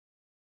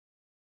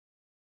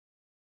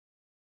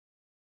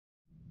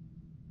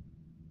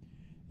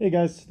Hey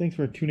guys, thanks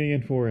for tuning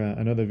in for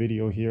another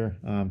video here.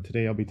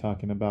 Today I'll be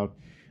talking about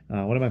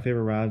one of my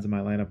favorite rods in my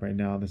lineup right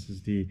now. This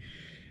is the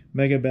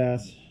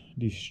Megabass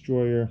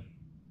Destroyer.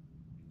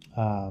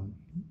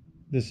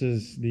 This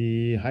is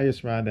the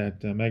highest rod that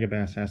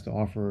Megabass has to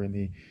offer in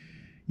the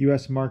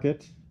US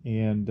market,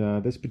 and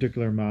this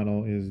particular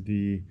model is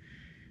the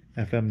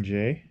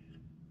FMJ.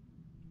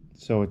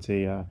 So it's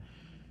a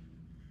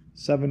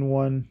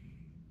 7-1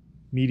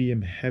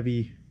 medium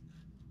heavy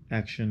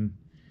action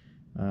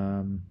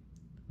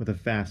with a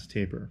fast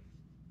taper.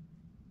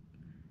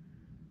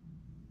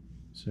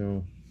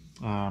 So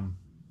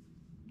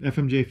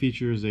FMJ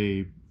features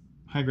a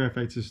high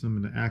graphite system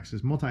and an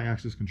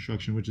multi-axis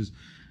construction, which is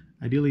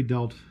ideally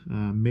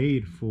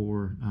made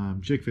for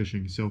jig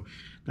fishing. So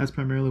that's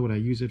primarily what I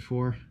use it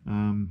for.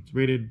 It's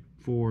rated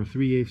for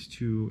 3/8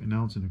 to 1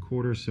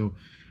 1/4 ounce. So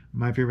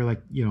my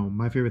favorite,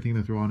 my favorite thing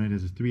to throw on it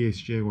is a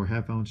 3/8 jig or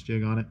 1/2 ounce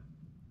jig on it.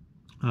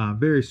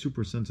 Very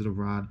super sensitive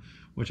rod,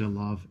 which I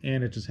love,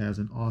 and it just has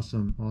an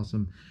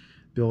awesome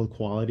build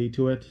quality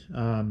to it.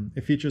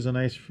 It features a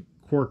nice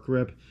cork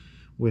grip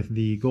with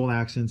the gold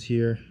accents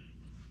here.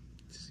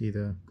 See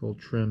the gold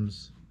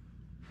trims,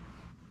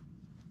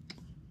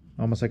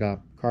 almost like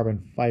a carbon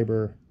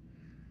fiber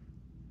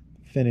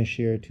finish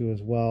here too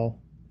as well.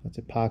 That's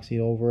epoxy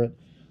over it,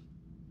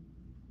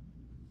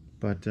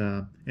 but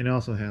it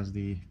also has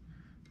the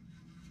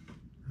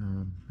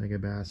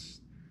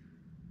Megabass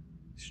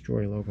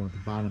Destroyer logo at the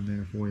bottom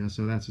there for you.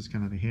 So that's just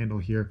kind of the handle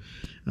here.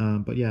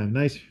 But yeah,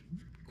 nice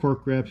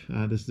cork grip.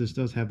 This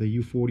does have the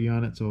U40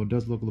 on it, so it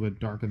does look a little bit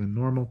darker than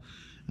normal.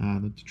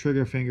 The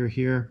trigger finger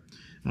here.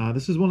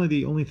 This is one of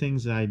the only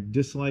things that I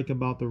dislike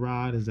about the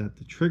rod, is that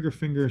the trigger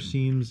finger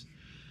seems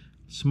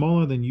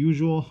smaller than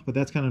usual, but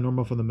that's kind of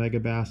normal for the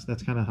Megabass.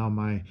 That's kind of how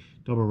my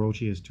double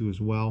roachy is too as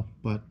well.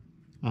 But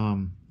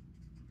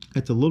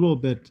it's a little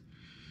bit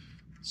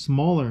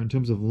smaller in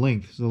terms of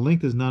length. So the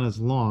length is not as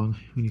long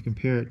when you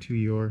compare it to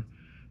your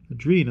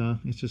Adrena.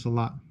 It's just a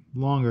lot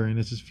longer, and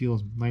it just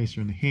feels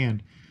nicer in the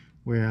hand,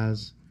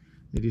 whereas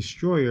the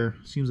Destroyer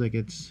seems like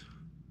it's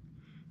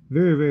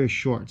very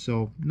short.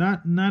 So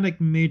not a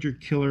major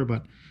killer,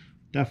 but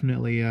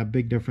definitely a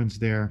big difference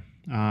there,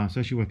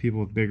 especially with people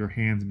with bigger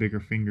hands,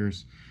 bigger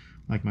fingers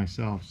like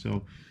myself.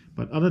 So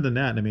but other than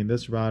that, I mean,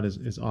 this rod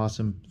is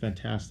awesome,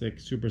 fantastic,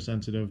 super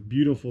sensitive,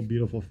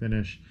 beautiful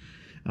finish.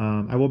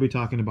 I will be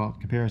talking about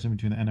comparison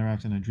between the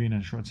NRX and Adrena in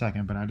a short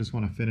second, but I just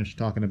want to finish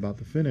talking about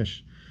the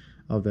finish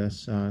of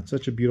this. It's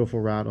such a beautiful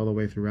rod all the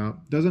way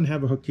throughout. Doesn't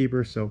have a hook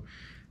keeper, so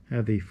I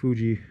have the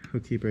Fuji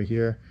hook keeper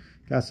here.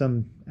 Got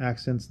some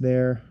accents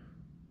there,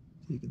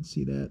 so you can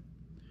see that.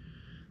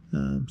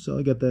 So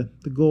I got the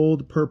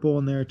gold, purple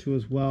in there too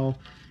as well.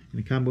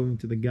 And kind of moving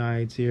to the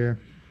guides here,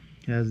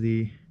 has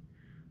the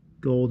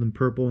gold and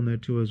purple in there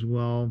too as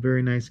well.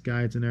 Very nice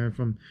guides in there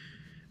from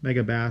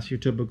Megabass, your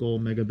typical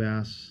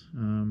Megabass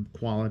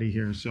quality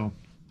here. So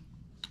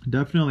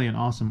definitely an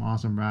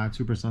awesome rod,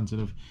 super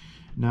sensitive.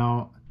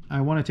 Now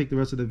I want to take the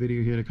rest of the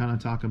video here to kind of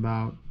talk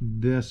about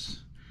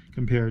this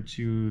compared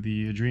to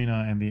the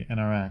Adrena and the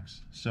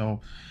NRX.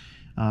 So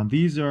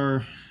these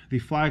are the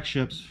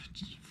flagships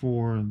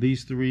for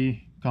these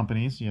three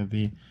companies. You have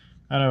the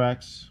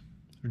NRX,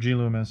 G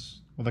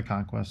Loomis, or the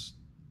Conquest.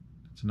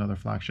 It's another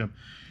flagship.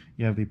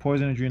 You have the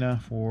Poison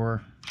Adrena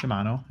for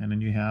Shimano, and then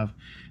you have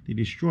the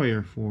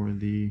Destroyer for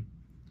the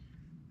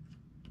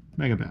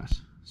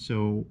Megabass.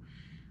 So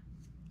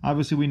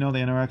obviously we know the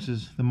NRX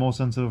is the most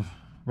sensitive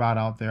rod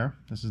out there.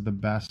 This is the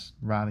best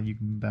rod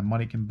that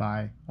money can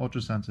buy.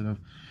 Ultra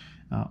sensitive,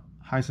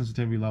 high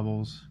sensitivity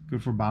levels,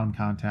 good for bottom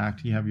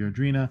contact. You have your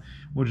Adrena,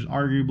 which is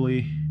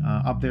arguably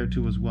up there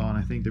too as well, and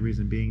I think the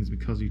reason being is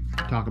because you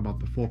talk about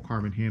the full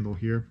carbon handle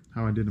here,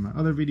 how I did in my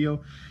other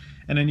video.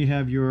 And then you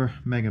have your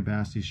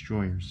Megabass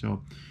Destroyer.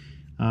 So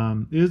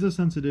is the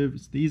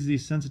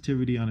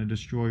sensitivity on a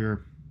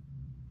Destroyer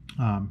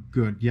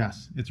good?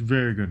 Yes, it's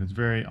very good. It's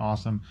very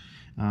awesome.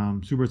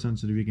 Super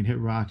sensitive. You can hit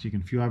rocks. You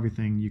can feel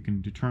everything. You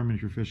can determine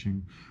if you're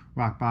fishing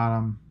rock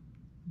bottom,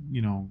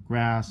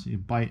 grass, you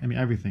bite. I mean,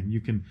 everything.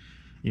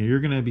 You're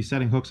going to be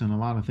setting hooks on a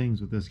lot of things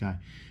with this guy.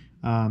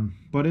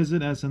 But is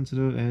it as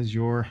sensitive as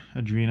your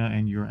Adrena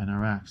and your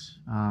NRX?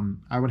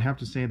 I would have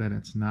to say that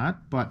it's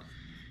not,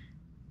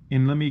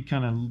 and let me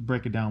kind of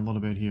break it down a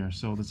little bit here.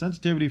 So the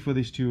sensitivity for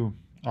these two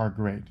are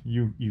great.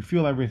 You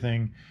feel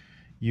everything.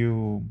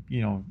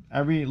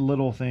 Every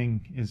little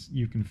thing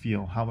you can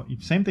feel.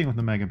 Same thing with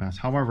the Megabass.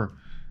 However,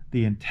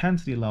 the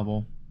intensity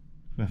level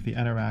with the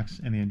NRX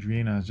and the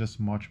Adrena is just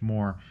much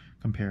more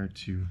compared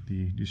to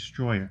the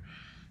Destroyer.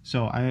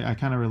 So I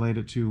kind of relate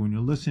it to when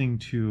you're listening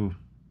to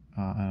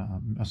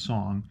a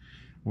song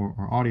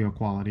or audio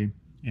quality,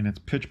 and it's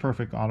pitch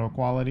perfect audio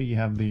quality. You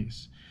have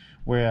these.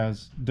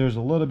 Whereas there's a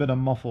little bit of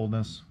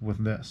muffledness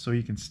with this, so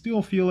you can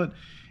still feel it.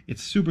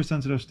 It's super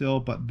sensitive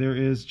still, but there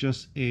is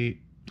just a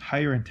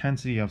higher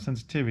intensity of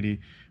sensitivity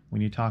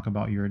when you talk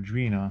about your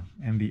Adrena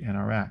and the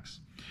NRX.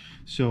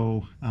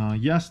 So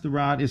yes, the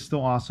rod is still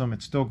awesome.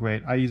 It's still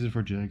great. I use it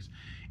for jigs.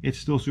 It's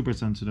still super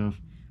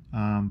sensitive.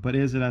 But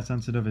is it as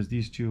sensitive as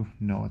these two?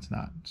 No, it's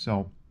not.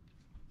 So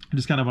I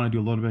just kind of want to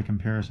do a little bit of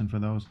comparison for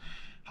those.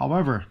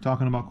 However,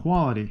 talking about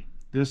quality,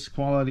 the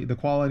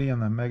quality on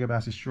the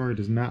Megabass Destroyer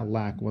does not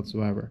lack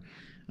whatsoever.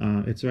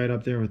 It's right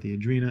up there with the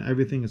Adrena.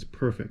 Everything is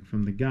perfect,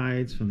 from the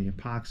guides, from the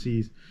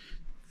epoxies,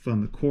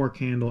 from the cork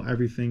handle.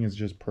 Everything is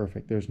just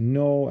perfect. There's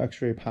no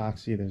extra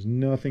epoxy. There's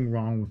nothing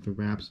wrong with the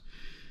wraps.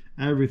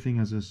 Everything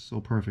is just so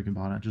perfect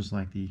about it, just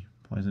like the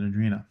Poison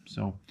Adrena.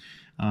 So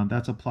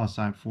that's a plus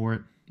side for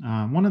it.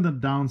 One of the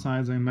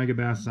downsides on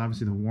Megabass is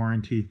obviously the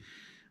warranty.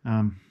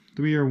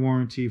 3-year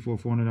warranty for a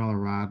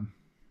 $400 rod.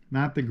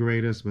 Not the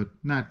greatest, but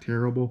not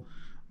terrible.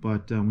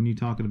 But when you're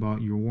talking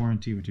about your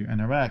warranty with your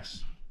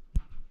NRX,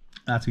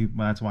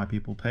 that's why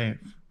people pay,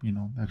 you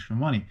know, extra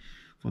money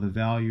for the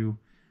value,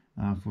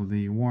 for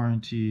the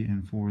warranty,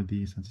 and for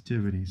the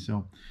sensitivity.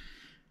 So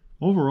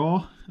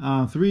overall,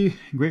 3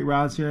 great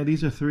rods here.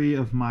 These are 3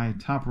 of my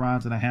top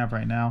rods that I have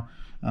right now.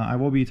 I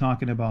will be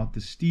talking about the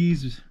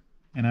Steez,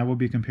 and I will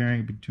be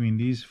comparing between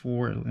these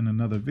 4 in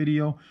another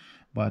video.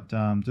 But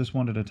just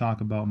wanted to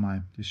talk about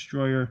my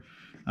Destroyer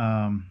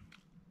and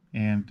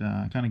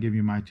kind of give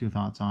you my 2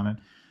 thoughts on it.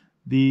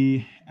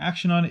 The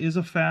action on it is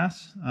a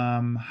fast.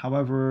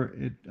 However,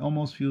 it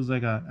almost feels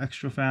like a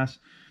extra fast.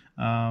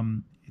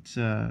 It's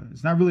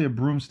not really a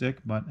broomstick,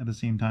 but at the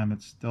same time,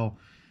 it still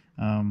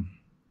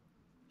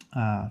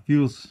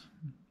feels,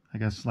 I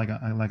guess, like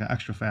an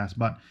extra fast.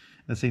 But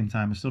at the same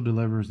time, it still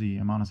delivers the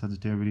amount of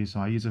sensitivity. So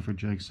I use it for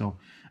jigs. So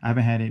I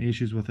haven't had any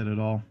issues with it at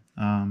all.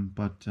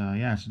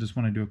 Yeah, so just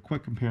want to do a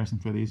quick comparison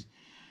for these.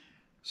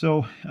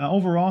 So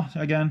overall,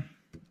 again,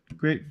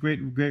 great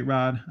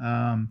rod.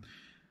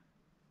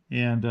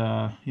 You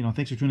know,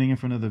 thanks for tuning in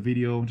for another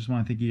video. Just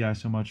want to thank you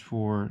guys so much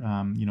for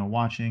you know,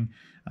 watching.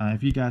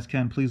 If you guys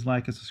can, please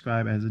like and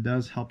subscribe, as it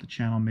does help the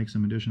channel make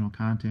some additional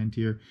content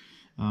here.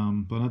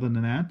 But other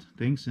than that,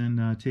 thanks,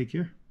 and take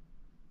care.